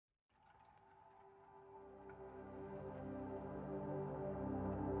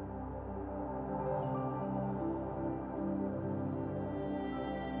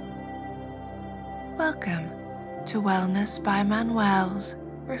Welcome to Wellness by Manuel's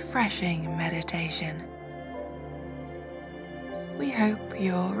refreshing meditation. We hope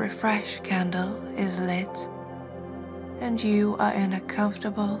your refresh candle is lit and you are in a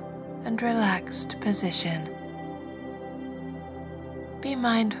comfortable and relaxed position. Be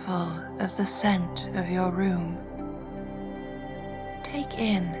mindful of the scent of your room. Take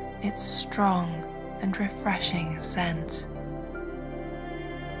in its strong and refreshing scent.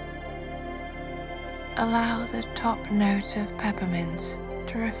 Allow the top note of peppermint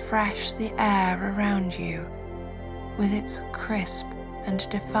to refresh the air around you with its crisp and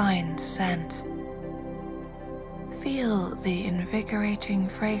defined scent. Feel the invigorating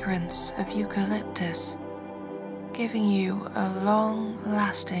fragrance of eucalyptus, giving you a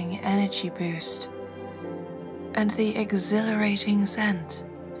long-lasting energy boost, and the exhilarating scent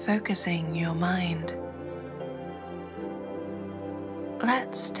focusing your mind.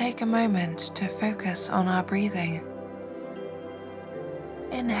 Let's take a moment to focus on our breathing.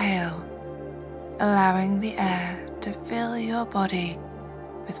 Inhale, allowing the air to fill your body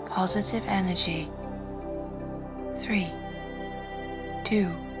with positive energy. 3, 2,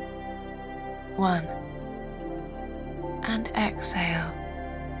 1. And exhale,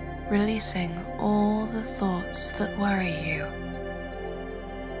 releasing all the thoughts that worry you.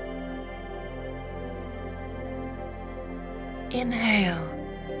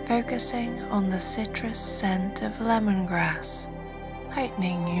 Inhale, focusing on the citrus scent of lemongrass,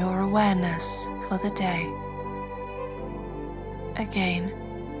 heightening your awareness for the day. Again,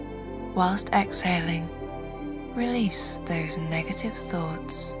 whilst exhaling, release those negative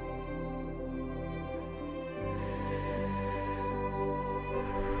thoughts.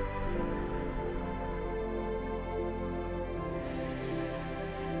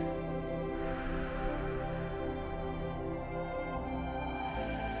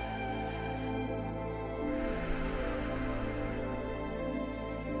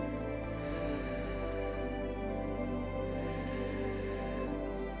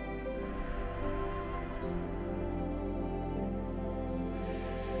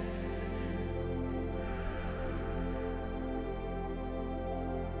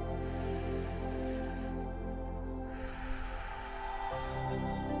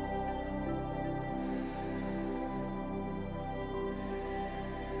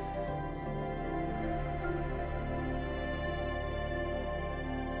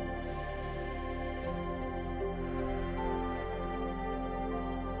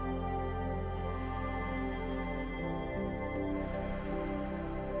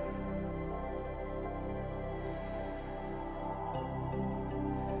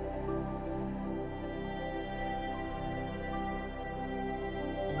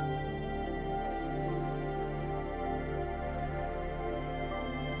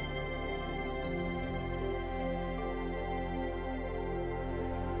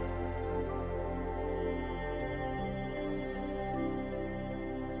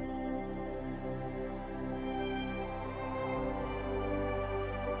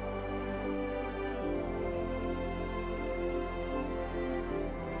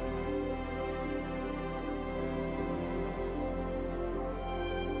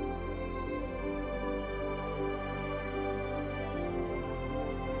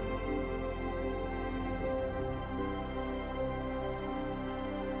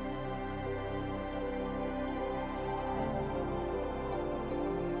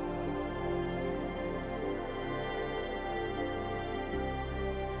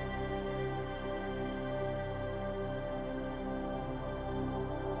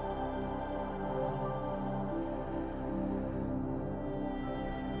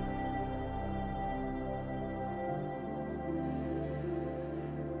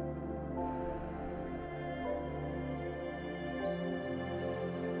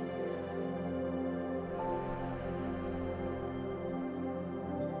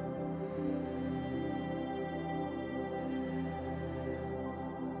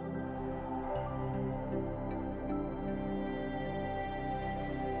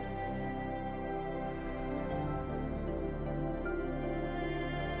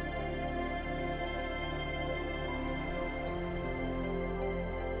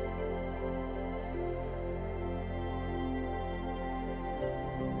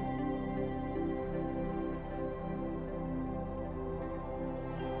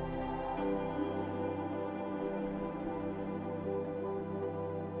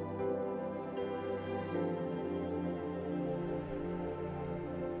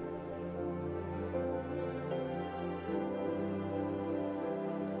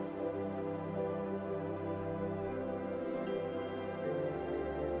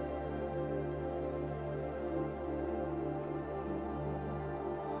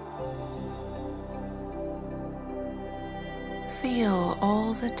 feel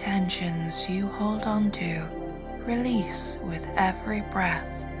all the tensions you hold on to release with every breath.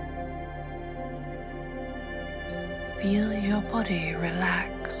 Feel your body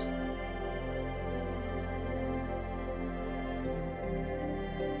relax.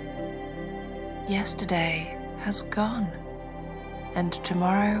 Yesterday has gone, and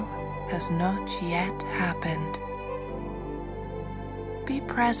tomorrow has not yet happened. Be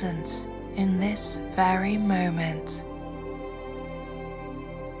present in this very moment.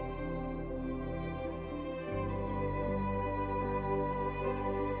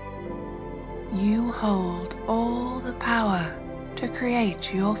 You hold all the power to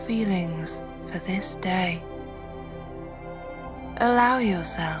create your feelings for this day. Allow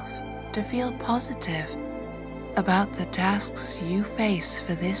yourself to feel positive about the tasks you face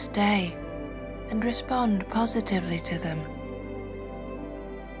for this day and respond positively to them.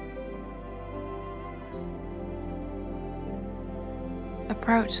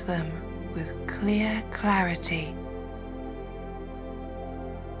 Approach them with clear clarity.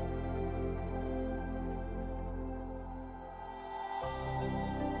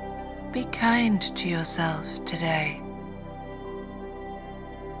 Be kind to yourself today.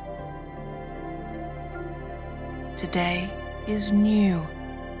 Today is new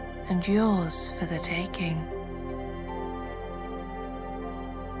and yours for the taking.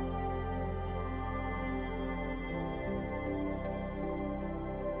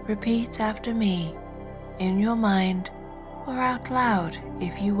 Repeat after me, in your mind or out loud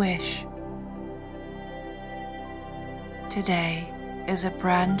if you wish. Today is a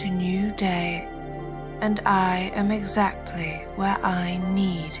brand new day, and I am exactly where I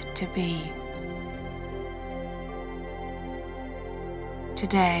need to be.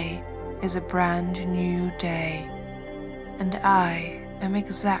 Today is a brand new day, and I am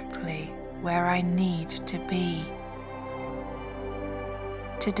exactly where I need to be.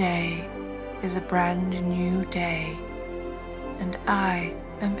 Today is a brand new day, and I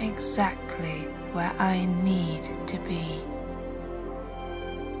am exactly where I need to be.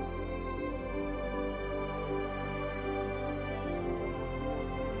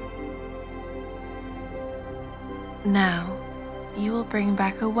 Now, you will bring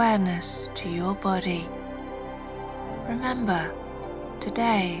back awareness to your body. Remember,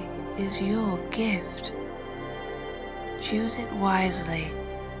 today is your gift. Choose it wisely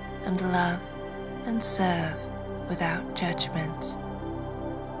and love and serve without judgment.